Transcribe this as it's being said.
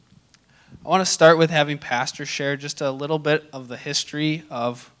I want to start with having Pastor share just a little bit of the history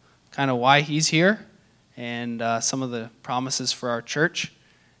of kind of why he's here and some of the promises for our church,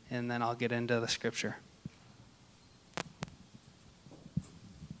 and then I'll get into the scripture.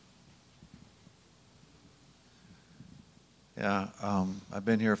 Yeah, I've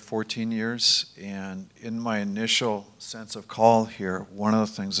been here 14 years, and in my initial sense of call here, one of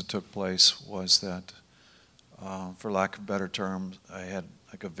the things that took place was that, for lack of better terms, I had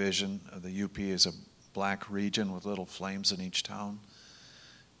like a vision of the UP as a black region with little flames in each town.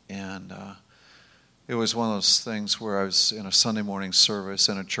 And it was one of those things where I was in a Sunday morning service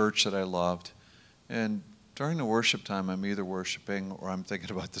in a church that I loved, and during the worship time, I'm either worshiping or I'm thinking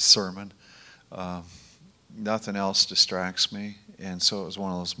about the sermon. Nothing else distracts me, and so it was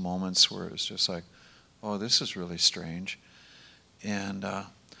one of those moments where it was just like, oh, this is really strange. And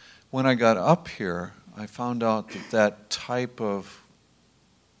when I got up here, I found out that type of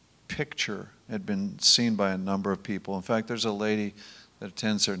picture had been seen by a number of people. In fact, there's a lady that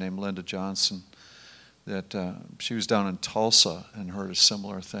attends there named Linda Johnson that she was down in Tulsa and heard a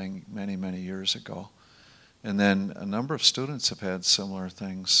similar thing many, many years ago. And then a number of students have had similar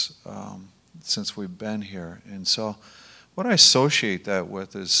things since we've been here. And so what I associate that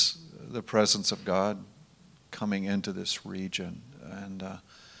with is the presence of God coming into this region. And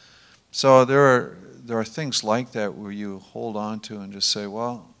so there are things like that where you hold on to and just say,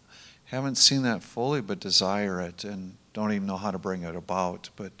 well, haven't seen that fully, but desire it and don't even know how to bring it about.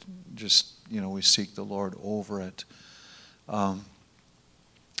 But just, we seek the Lord over it.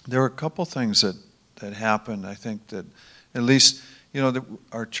 There were a couple things that happened, I think, that at least,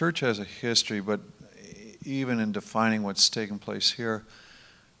 our church has a history, but even in defining what's taken place here,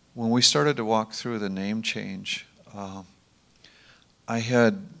 when we started to walk through the name change, I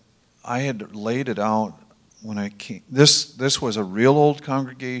had laid it out when I came. This was a real old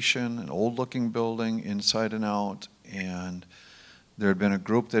congregation, an old-looking building inside and out, and there had been a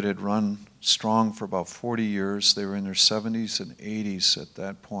group that had run strong for about 40 years. They were in their 70s and 80s at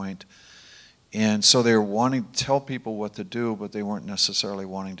that point. And so they were wanting to tell people what to do, but they weren't necessarily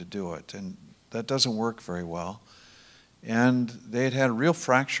wanting to do it. And that doesn't work very well. And they had a real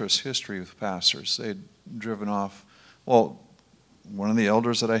fractious history with pastors. They had driven off, one of the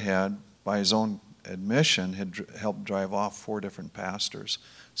elders that I had, by his own admission, had helped drive off 4 different pastors.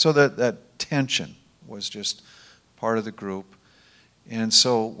 So that tension was just part of the group. And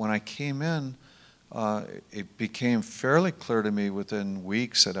so when I came in, it became fairly clear to me within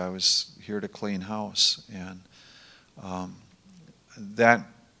weeks that I was here to clean house, and that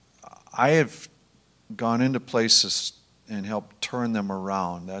I have gone into places and helped turn them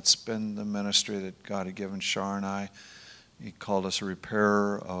around. That's been the ministry that God had given Shar and I. He called us a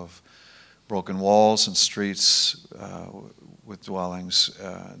repairer of broken walls and streets with dwellings.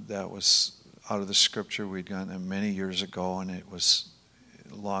 That was out of the scripture we'd gotten many years ago, and it was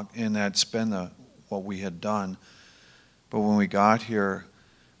long, and that's been what we had done. But when we got here,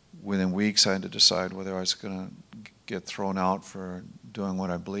 within weeks I had to decide whether I was going to get thrown out for doing what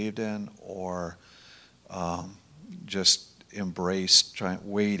I believed in or just embrace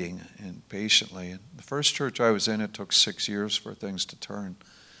waiting and patiently. And the first church I was in, it took 6 years for things to turn.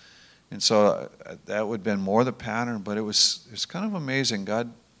 And so that would have been more the pattern, but it was kind of amazing.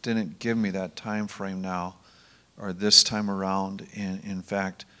 God didn't give me that time frame now or this time around. And in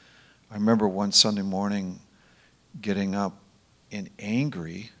fact, I remember one Sunday morning getting up and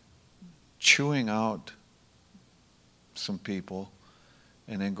angry, chewing out some people,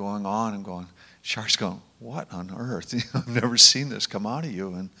 and then going on and going, Shar's going, what on earth? I've never seen this come out of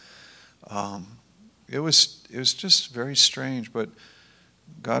you. And it was just very strange, but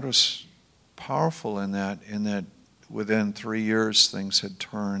God was powerful in that within 3 years things had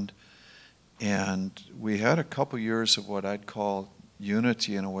turned, and we had a couple years of what I'd call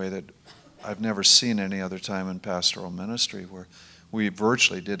unity in a way that I've never seen any other time in pastoral ministry, where we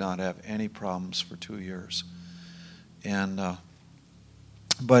virtually did not have any problems for 2 years. And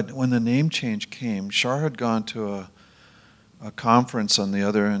but when the name change came, Shar had gone to a conference on the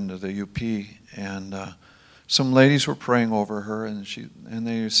other end of the UP, and some ladies were praying over her, and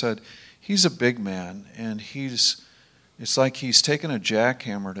they said, he's a big man, and it's like he's taken a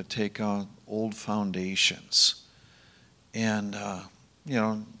jackhammer to take out old foundations. And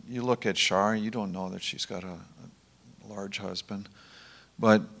you look at Shar, you don't know that she's got a large husband.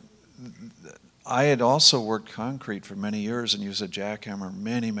 But I had also worked concrete for many years and used a jackhammer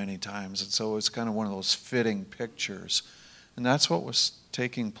many, many times. And so it was kind of one of those fitting pictures. And that's what was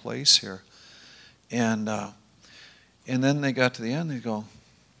taking place here. And then they got to the end, they go,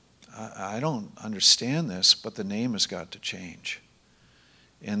 I don't understand this, but the name has got to change.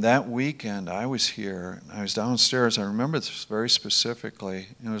 And that weekend, I was here, and I was downstairs. I remember this very specifically.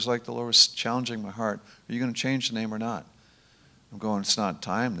 And it was like the Lord was challenging my heart. Are you going to change the name or not? I'm going, it's not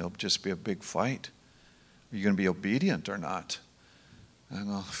time. There'll just be a big fight. Are you going to be obedient or not? And I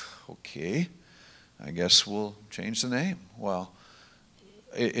go, okay, I guess we'll change the name. Well,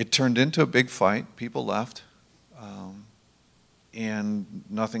 it turned into a big fight. People left, and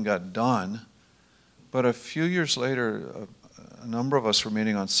nothing got done. But a few years later, a number of us were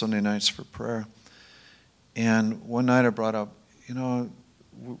meeting on Sunday nights for prayer. And one night I brought up,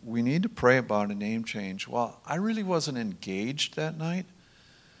 we need to pray about a name change. Well, I really wasn't engaged that night.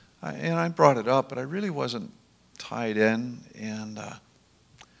 And I brought it up, but I really wasn't tied in.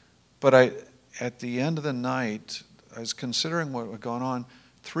 But at the end of the night, I was considering what had gone on.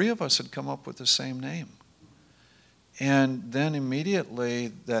 3 of us had come up with the same name. And then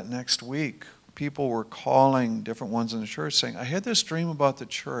immediately that next week, people were calling different ones in the church saying, I had this dream about the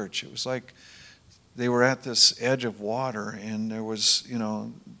church. It was like they were at this edge of water and there was,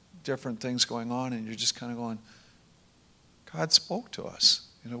 different things going on, and you're just kind of going, God spoke to us.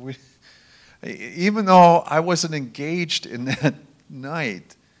 Even though I wasn't engaged in that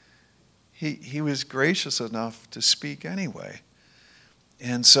night, he was gracious enough to speak anyway.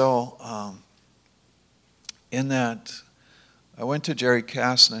 And so in that, I went to Jerry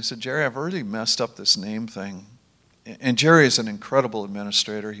Cass and I said, Jerry, I've already messed up this name thing. And Jerry is an incredible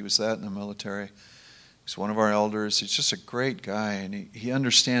administrator. He was that in the military. He's one of our elders. He's just a great guy, and he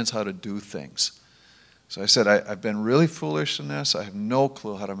understands how to do things. So I said, I've been really foolish in this. I have no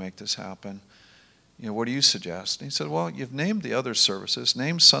clue how to make this happen. What do you suggest? And he said, well, you've named the other services.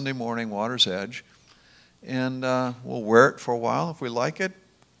 Name Sunday morning Water's Edge, and we'll wear it for a while. If we like it,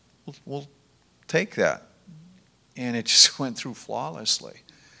 we'll take that. And it just went through flawlessly.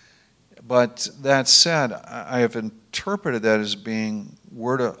 But that said, I have interpreted that as being,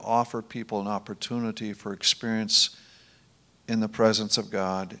 we're to offer people an opportunity for experience in the presence of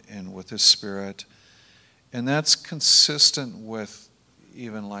God and with His Spirit. And that's consistent with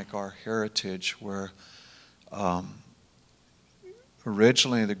even like our heritage, where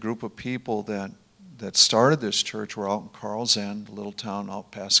originally the group of people that started this church were out in Carl's End, a little town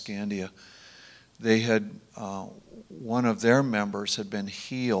out past Scandia. They had, one of their members had been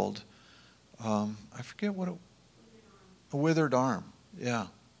healed. I forget what a withered arm. Yeah.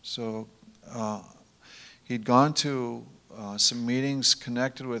 So he'd gone to some meetings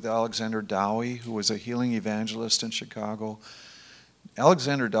connected with Alexander Dowie, who was a healing evangelist in Chicago.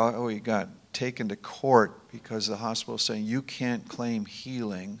 Alexander Dowie got taken to court because the hospital was saying you can't claim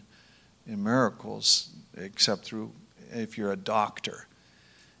healing in miracles except through if you're a doctor.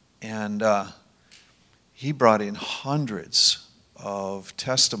 And he brought in hundreds of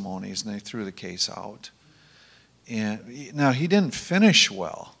testimonies, and they threw the case out. And now he didn't finish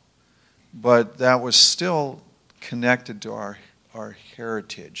well, but that was still connected to our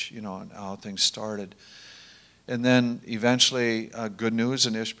heritage, and how things started. And then eventually, Good News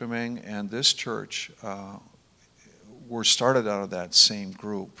in Ishpeming and this church were started out of that same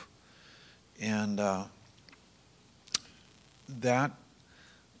group. And that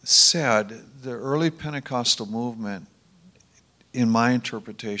said, the early Pentecostal movement, in my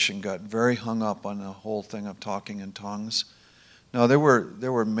interpretation, got very hung up on the whole thing of talking in tongues. Now, there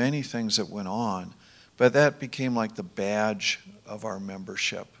were many things that went on, but that became like the badge of our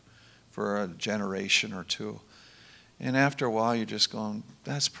membership for a generation or two. And after a while, you're just going,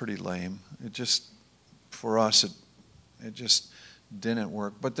 that's pretty lame. It just, for us, it just didn't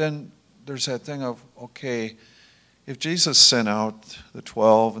work. But then there's that thing of, okay, if Jesus sent out the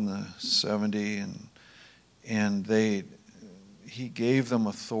 12 and the 70 and he gave them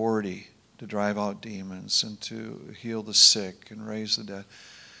authority to drive out demons and to heal the sick and raise the dead,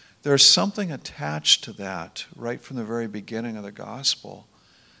 there's something attached to that right from the very beginning of the gospel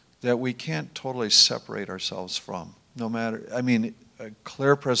that we can't totally separate ourselves from. No matter, a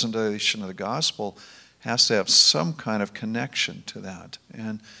clear presentation of the gospel has to have some kind of connection to that.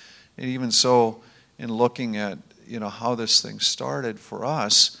 And even so, in looking at how this thing started for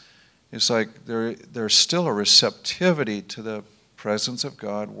us, it's like there's still a receptivity to the presence of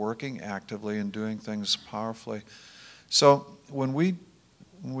God working actively and doing things powerfully. So when we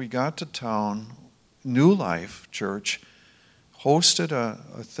got to town, New Life Church hosted a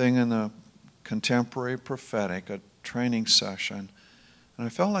thing in the contemporary prophetic, a training session, and I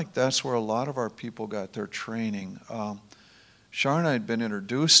felt like that's where a lot of our people got their training. Sharon and I had been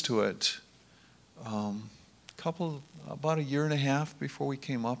introduced to it about a year and a half before we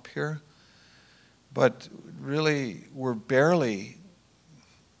came up here, but really we're barely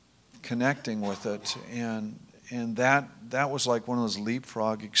connecting with it, and and that was like one of those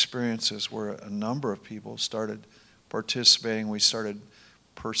leapfrog experiences where a number of people started participating. We started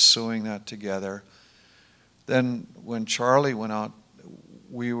pursuing that together. Then when Charlie went out,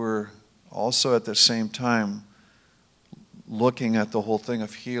 we were also at the same time looking at the whole thing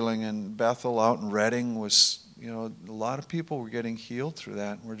of healing. And Bethel out in Redding was, a lot of people were getting healed through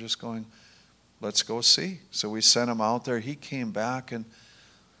that. And we're just going, let's go see. So we sent him out there. He came back, and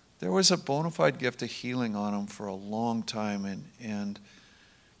there was a bona fide gift of healing on him for a long time. And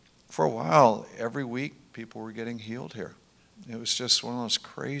for a while, every week, people were getting healed here. It was just one of those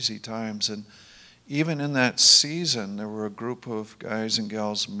crazy times. And even in that season, there were a group of guys and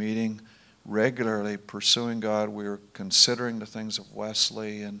gals meeting regularly, pursuing God. We were considering the things of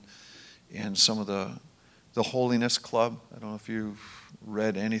Wesley and some of the Holiness Club. I don't know if you've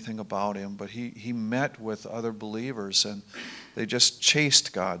read anything about him, but he met with other believers, and they just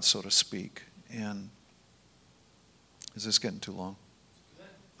chased God, so to speak. And is this getting too long?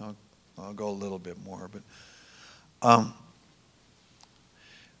 I'll go a little bit more, but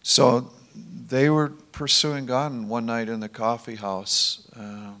so they were pursuing God, and one night in the coffee house,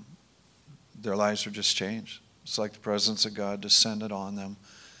 their lives were just changed. It's like the presence of God descended on them.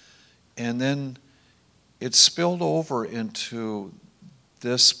 And then it spilled over into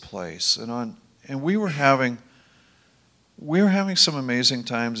this place. And we were having some amazing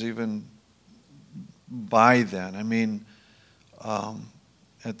times even by then. I mean,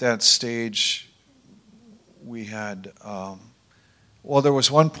 at that stage, we had, there was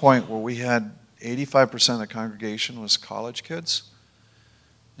one point where we had 85% of the congregation was college kids.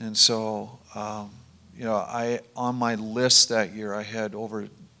 And so, on my list that year, I had over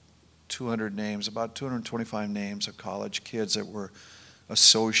 200 names, about 225 names of college kids that were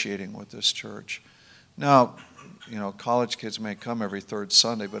associating with this church. Now, college kids may come every third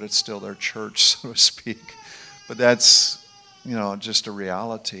Sunday, but it's still their church, so to speak. But that's, just a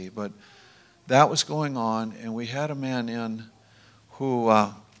reality. But that was going on, and we had a man in who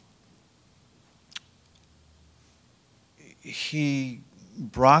he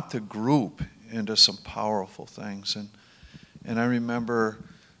brought the group into some powerful things. And I remember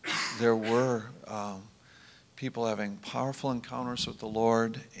there were people having powerful encounters with the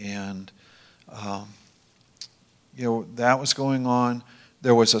Lord, and that was going on.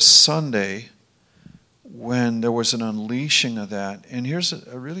 There was a Sunday when there was an unleashing of that. And here's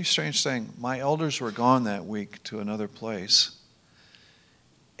a really strange thing. My elders were gone that week to another place,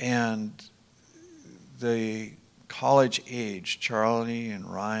 and the college age, Charlie and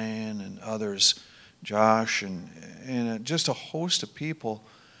Ryan and others, Josh and just a host of people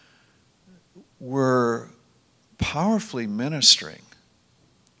were powerfully ministering.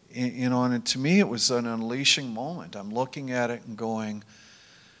 And to me it was an unleashing moment. I'm looking at it and going,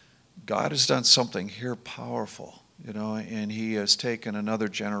 God has done something here powerful, and he has taken another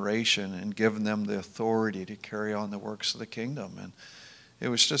generation and given them the authority to carry on the works of the kingdom. And it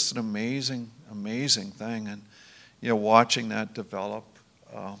was just an amazing, amazing thing. And watching that develop,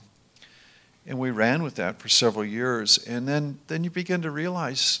 and we ran with that for several years. And then you begin to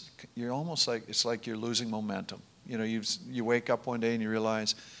realize you're almost like it's like you're losing momentum. You wake up one day and you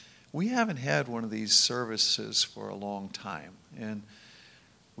realize we haven't had one of these services for a long time, and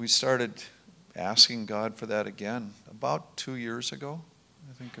we started asking God for that again about 2 years ago,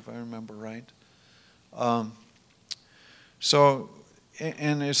 I think, if I remember right.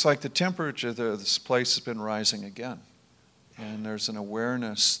 And it's like the temperature of this place has been rising again. And there's an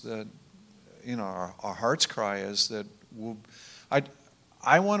awareness that, our heart's cry is that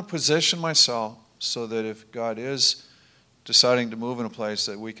I want to position myself so that if God is deciding to move in a place,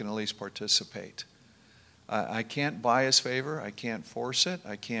 that we can at least participate. I can't buy his favor. I can't force it.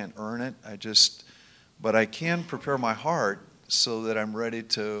 I can't earn it. But I can prepare my heart so that I'm ready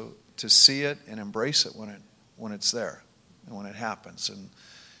to see it and embrace it when it's there. And when it happens.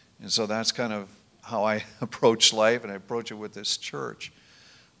 And so that's kind of how I approach life, and I approach it with this church.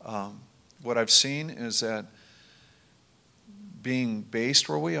 What I've seen is that being based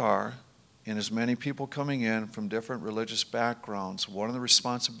where we are, and as many people coming in from different religious backgrounds, one of the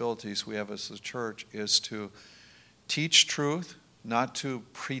responsibilities we have as a church is to teach truth, not to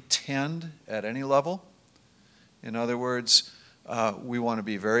pretend at any level. In other words, we want to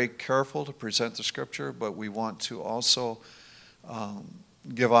be very careful to present the Scripture, but we want to also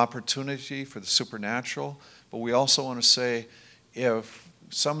give opportunity for the supernatural. But we also want to say, if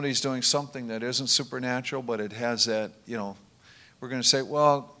somebody's doing something that isn't supernatural, but it has that, we're going to say,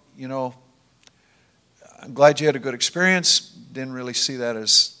 well, I'm glad you had a good experience. Didn't really see that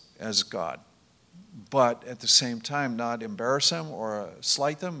as God. But at the same time, not embarrass them or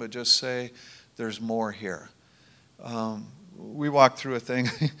slight them, but just say, there's more here. We walked through a thing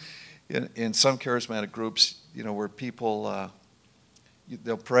in some charismatic groups, where people,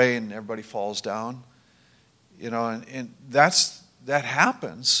 they'll pray and everybody falls down, and that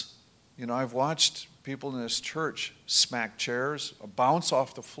happens. I've watched people in this church smack chairs, bounce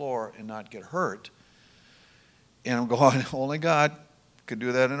off the floor, and not get hurt. And I'm going, only God could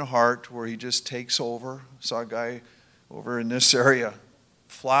do that in a heart where he just takes over. Saw a guy over in this area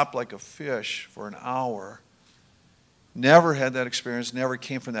flop like a fish for an hour. Never had that experience, never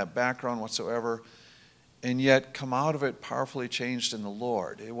came from that background whatsoever, and yet come out of it powerfully changed in the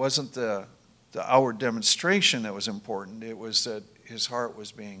Lord. It wasn't the outward demonstration that was important. It was that his heart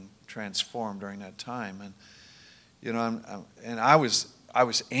was being transformed during that time. And I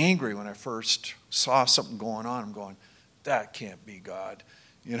was angry when I first saw something going on. I'm going, that can't be God.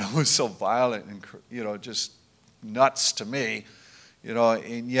 It was so violent and just nuts to me.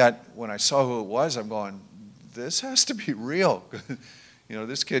 And yet when I saw who it was, I'm going, this has to be real.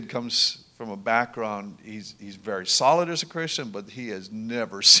 This kid comes from a background, he's very solid as a Christian, but he has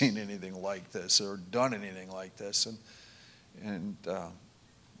never seen anything like this or done anything like this. And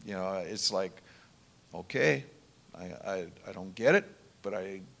it's like, okay, I don't get it, but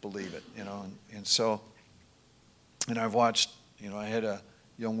I believe it, and I've watched, I had a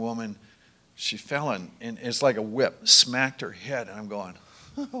young woman, she fell and it's like a whip, smacked her head, and I'm going,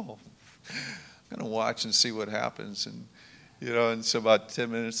 oh, I'm going to watch and see what happens. And so about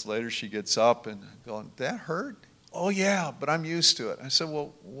 10 minutes later, she gets up and going, that hurt? Oh, yeah, but I'm used to it. I said,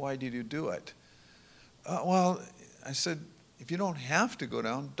 well, why did you do it? Well, I said, if you don't have to go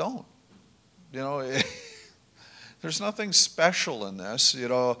down, don't. There's nothing special in this,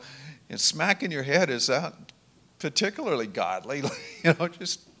 and smacking your head is not particularly godly.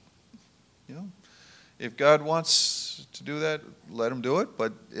 If God wants to do that, let him do it.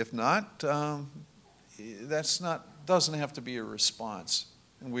 But if not, doesn't have to be a response.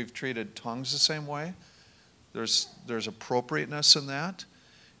 And we've treated tongues the same way. There's appropriateness in that.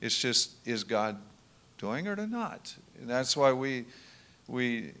 It's just, is God doing it or not? And that's why we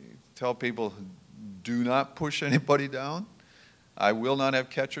tell people, do not push anybody down. I will not have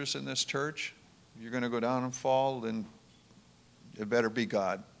catchers in this church. If you're going to go down and fall, then it better be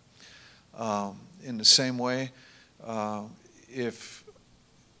God. In the same way, if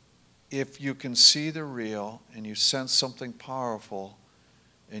you can see the real and you sense something powerful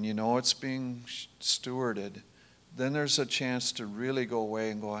and it's being stewarded, then there's a chance to really go away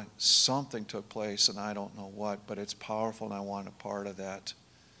and go, something took place and I don't know what, but it's powerful and I want a part of that.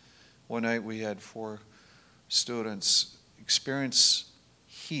 One night we had 4 students experience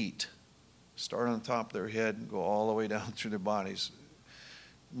heat, start on the top of their head and go all the way down through their bodies.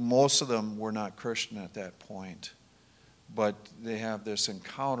 Most of them were not Christian at that point, but they have this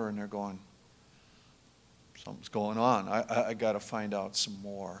encounter and they're going, something's going on. I got to find out some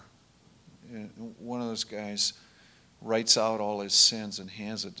more. And one of those guys writes out all his sins and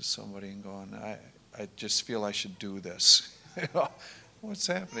hands it to somebody and going, I just feel I should do this. What's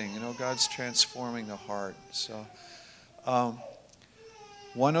happening? God's transforming the heart. So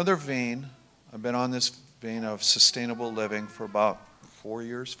one other vein, I've been on this vein of sustainable living for about 4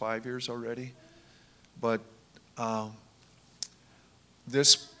 years, 5 years already. But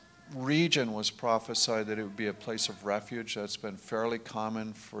this region was prophesied that it would be a place of refuge. That's been fairly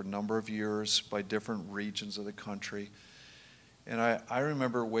common for a number of years by different regions of the country. And I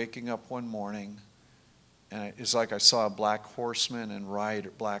remember waking up one morning, and it's like I saw a black horseman and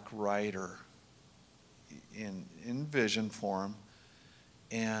black rider in vision form.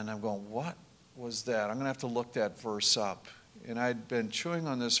 And I'm going, what was that? I'm going to have to look that verse up. And I'd been chewing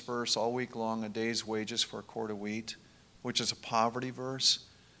on this verse all week long, a day's wages for a quart of wheat, which is a poverty verse.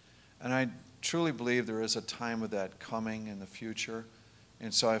 And I truly believe there is a time of that coming in the future.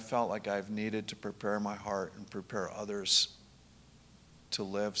 And so I felt like I've needed to prepare my heart and prepare others to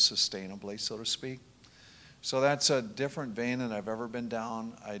live sustainably, so to speak. So that's a different vein than I've ever been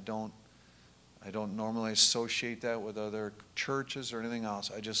down. I don't normally associate that with other churches or anything else.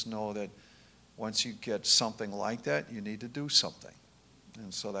 I just know that once you get something like that, you need to do something.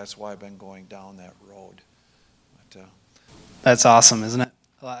 And so that's why I've been going down that road. But, that's awesome, isn't it?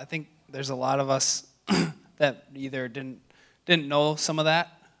 Well, I think there's a lot of us that either didn't know some of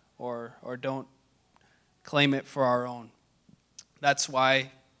that or don't claim it for our own. That's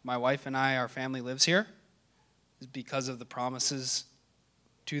why my wife and I, our family lives here, is because of the promises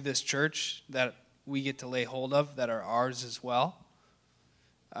to this church that we get to lay hold of that are ours as well.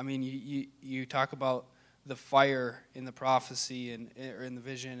 I mean, you talk about the fire in the prophecy or in the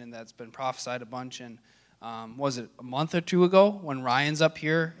vision, and that's been prophesied a bunch. And was it a month or two ago when Ryan's up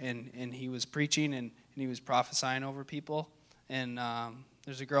here and he was preaching, and he was prophesying over people. And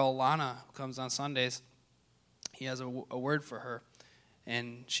there's a girl, Lana, who comes on Sundays. He has a word for her,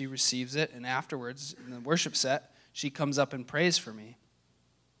 and she receives it. And afterwards, in the worship set, she comes up and prays for me.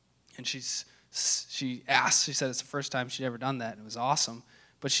 And she asked, she said it's the first time she'd ever done that, and it was awesome.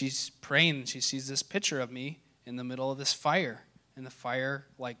 But she's praying, and she sees this picture of me in the middle of this fire, and the fire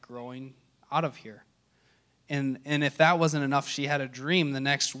like growing out of here. And if that wasn't enough, she had a dream the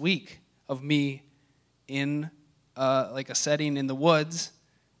next week of me in like a setting in the woods,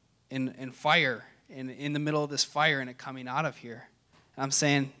 in fire, in the middle of this fire, and it coming out of here. And I'm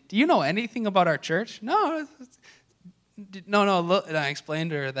saying, do you know anything about our church? No. Look, and I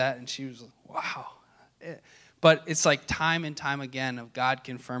explained to her that, and she was like, wow. But it's like time and time again of God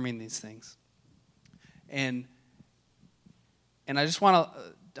confirming these things. And I just want to,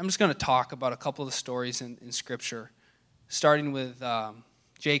 I'm just going to talk about a couple of the stories in Scripture, starting with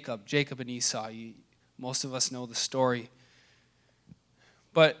Jacob and Esau. Most of us know the story.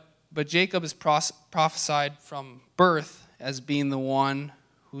 But Jacob is prophesied from birth as being the one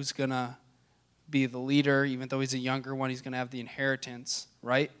who's going to be the leader. Even though he's a younger one, he's going to have the inheritance,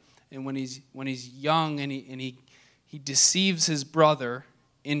 right? And when he's young and he deceives his brother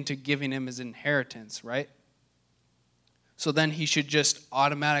into giving him his inheritance, right? So then he should just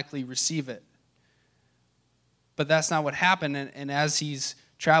automatically receive it. But that's not what happened. And as he's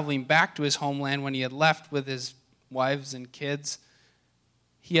traveling back to his homeland, when he had left with his wives and kids,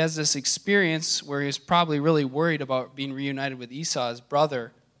 he has this experience where he's probably really worried about being reunited with Esau, his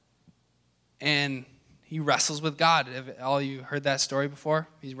brother. And he wrestles with God. Have all you heard that story before?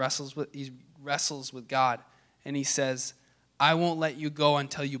 He wrestles with God. And he says, I won't let you go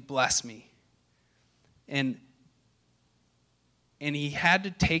until you bless me. And he had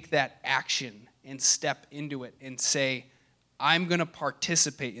to take that action and step into it and say, I'm going to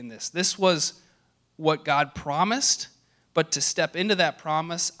participate in this. This was what God promised, but to step into that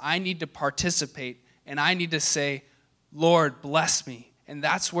promise, I need to participate, and I need to say, Lord, bless me. And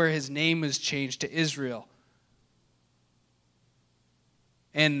that's where his name is changed to Israel.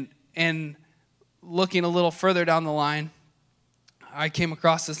 And looking a little further down the line, I came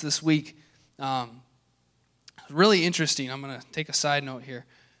across this week. Really interesting. I'm going to take a side note here.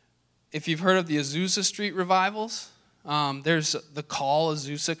 If you've heard of the Azusa Street revivals, there's the Call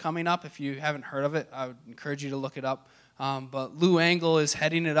Azusa coming up. If you haven't heard of it, I would encourage you to look it up. But Lou Engle is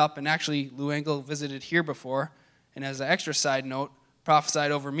heading it up, and actually Lou Engle visited here before, and as an extra side note, prophesied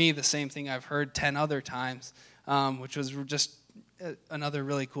over me the same thing I've heard 10 other times, which was just another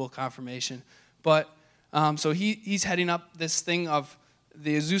really cool confirmation. But so he's heading up this thing of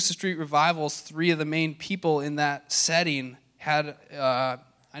the Azusa Street revivals. 3 of the main people in that setting had,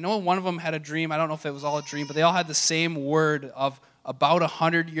 I know one of them had a dream. I don't know if it was all a dream, but they all had the same word of about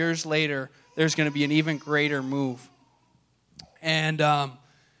 100 years later, there's going to be an even greater move. And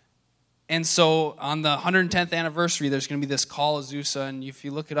so on the 110th anniversary, there's going to be this Call Azusa, and if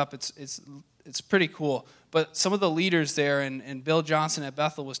you look it up, it's pretty cool. But some of the leaders there, and Bill Johnson at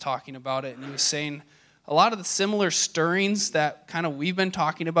Bethel was talking about it, and he was saying a lot of the similar stirrings that kind of we've been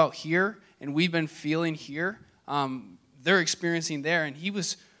talking about here and we've been feeling here, they're experiencing there. And he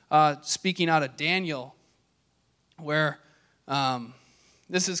was speaking out of Daniel, where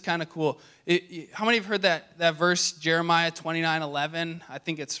this is kind of cool. How many have heard that verse, Jeremiah 29:11? I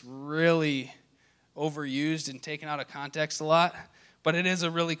think it's really overused and taken out of context a lot. But it is a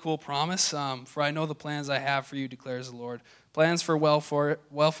really cool promise. For I know the plans I have for you, declares the Lord. Plans for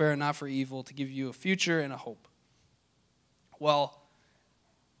welfare and not for evil, to give you a future and a hope. Well,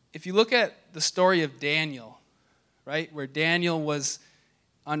 if you look at the story of Daniel, right, where Daniel was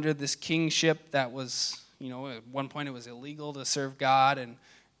under this kingship that was, at one point it was illegal to serve God, and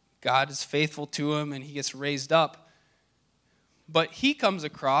God is faithful to him, and he gets raised up. But he comes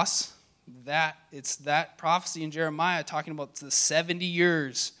across that prophecy in Jeremiah talking about the 70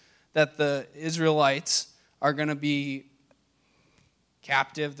 years that the Israelites are going to be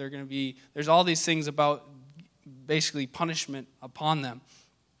captive. There's all these things about basically punishment upon them.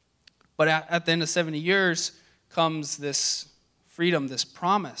 But at the end of 70 years comes this freedom, this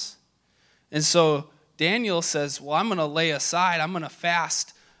promise. And so Daniel says, well, I'm going to lay aside, I'm going to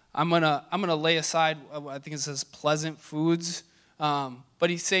fast, I'm going to lay aside, I think it says pleasant foods. But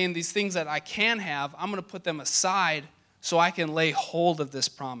he's saying these things that I can have, I'm going to put them aside so I can lay hold of this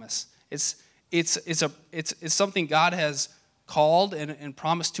promise. It's something God has called and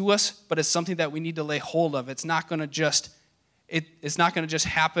promised to us, but it's something that we need to lay hold of. It's not going to just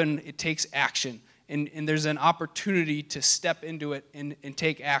happen. It takes action, and there's an opportunity to step into it and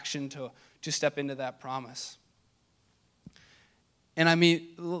take action to step into that promise. And I mean,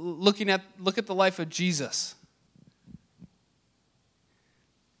 look at the life of Jesus.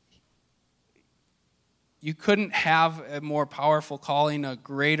 You couldn't have a more powerful calling, a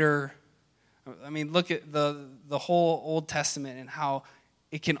greater. I mean, look at the whole Old Testament and how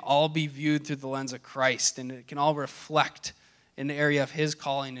it can all be viewed through the lens of Christ, and it can all reflect an area of his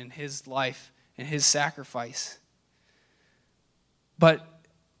calling and his life and his sacrifice. But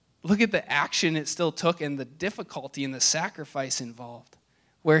look at the action it still took and the difficulty and the sacrifice involved,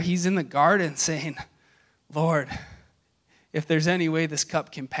 where he's in the garden saying, Lord, if there's any way this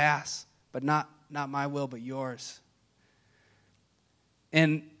cup can pass, but not my will, but yours.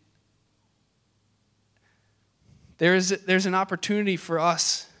 And there's an opportunity for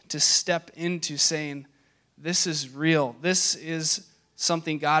us to step into saying, this is real. This is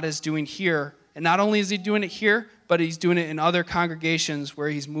something God is doing here. And not only is he doing it here, but he's doing it in other congregations where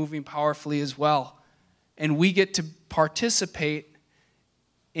he's moving powerfully as well. And we get to participate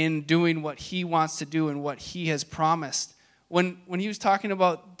in doing what he wants to do and what he has promised. When he was talking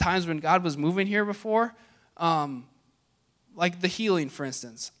about times when God was moving here before, like the healing, for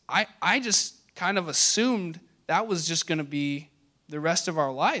instance, I just kind of assumed that was just going to be the rest of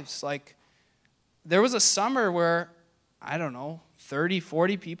our lives. Like, there was a summer where, I don't know, 30,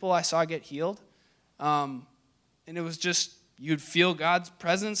 40 people I saw get healed. And it was just, you'd feel God's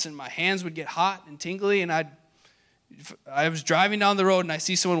presence, and my hands would get hot and tingly, and I was driving down the road, and I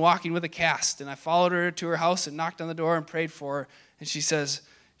see someone walking with a cast, and I followed her to her house and knocked on the door and prayed for her, and she says,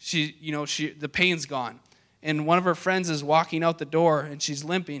 the pain's gone. And one of her friends is walking out the door, and she's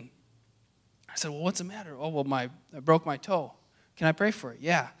limping. I said, well, what's the matter? Oh, well, I broke my toe. Can I pray for it?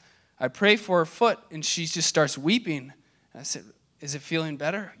 Yeah. I pray for her foot, and she just starts weeping. And I said, is it feeling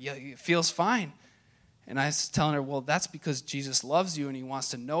better? Yeah, it feels fine. And I was telling her, well, that's because Jesus loves you, and he wants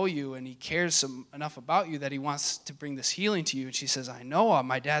to know you, and he cares enough about you that he wants to bring this healing to you. And she says, I know.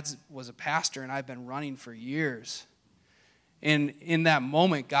 My dad was a pastor, and I've been running for years. And in that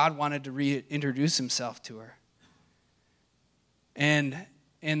moment, God wanted to reintroduce himself to her. And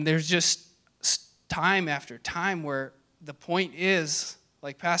there's just time after time where the point is,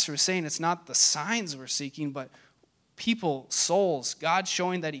 like Pastor was saying, it's not the signs we're seeking, but people, souls, God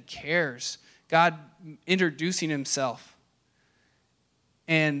showing that he cares, God introducing himself.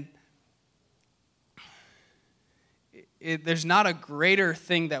 And there's not a greater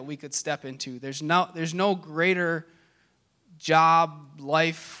thing that we could step into. There's no greater job,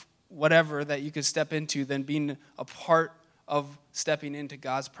 life, whatever that you could step into than being a part of stepping into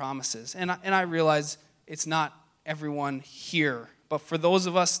God's promises. And I realize it's not everyone here, but for those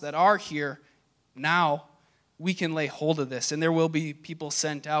of us that are here now, we can lay hold of this, and there will be people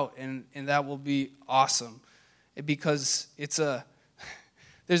sent out, and that will be awesome, because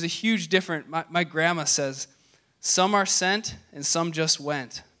there's a huge difference. My grandma says, some are sent and some just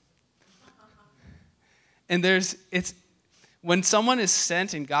went. And when someone is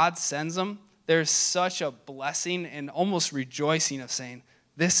sent and God sends them, there's such a blessing and almost rejoicing of saying,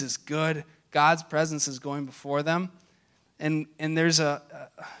 this is good. God's presence is going before them. And there's a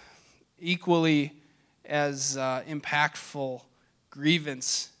equally as impactful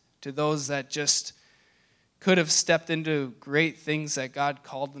grievance to those that just could have stepped into great things that God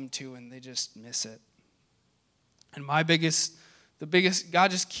called them to, and they just miss it. And the biggest,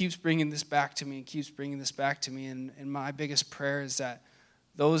 God just keeps bringing this back to me and keeps bringing this back to me. And my biggest prayer is that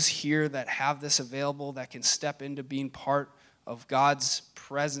those here that have this available, that can step into being part of God's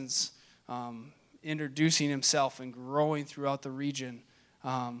presence, introducing himself and growing throughout the region,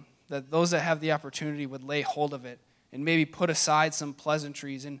 that those that have the opportunity would lay hold of it and maybe put aside some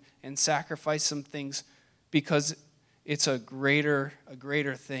pleasantries and sacrifice some things, because it's a greater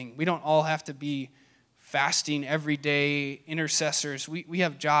thing. We don't all have to be fasting every day intercessors. We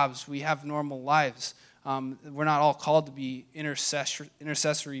have jobs. We have normal lives. We're not all called to be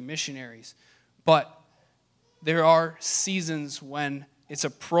intercessory missionaries. But there are seasons when it's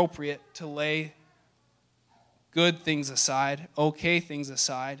appropriate to lay good things aside, okay things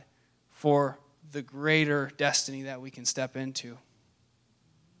aside, for the greater destiny that we can step into.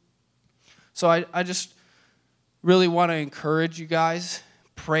 So I just really want to encourage you guys.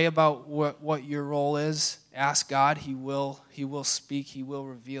 Pray about what your role is. Ask God. He will speak. He will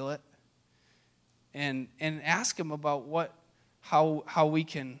reveal it. And ask him about how we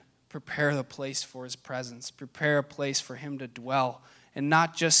can prepare the place for his presence, prepare a place for him to dwell, and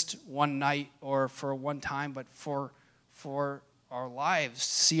not just one night or for one time, but for our lives.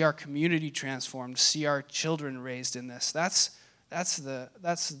 See our community transformed, see our children raised in this. That's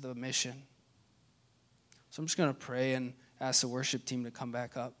the mission. So I'm just going to pray and ask the worship team to come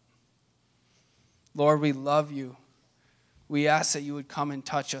back up. Lord, we love you. we ask that you would come and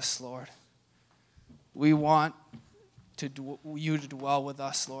touch us, Lord. We want you to dwell with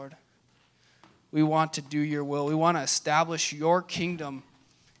us, Lord. We want to do your will. We want to establish your kingdom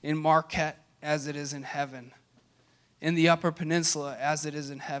in Marquette as it is in heaven, in the Upper Peninsula as it is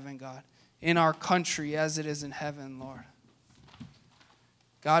in heaven, God, in our country as it is in heaven, Lord.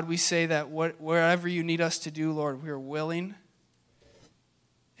 God, we say that wherever you need us to do, Lord, we are willing.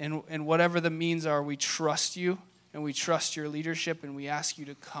 And whatever the means are, we trust you and we trust your leadership and we ask you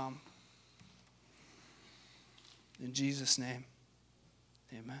to come. In Jesus' name,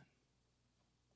 amen.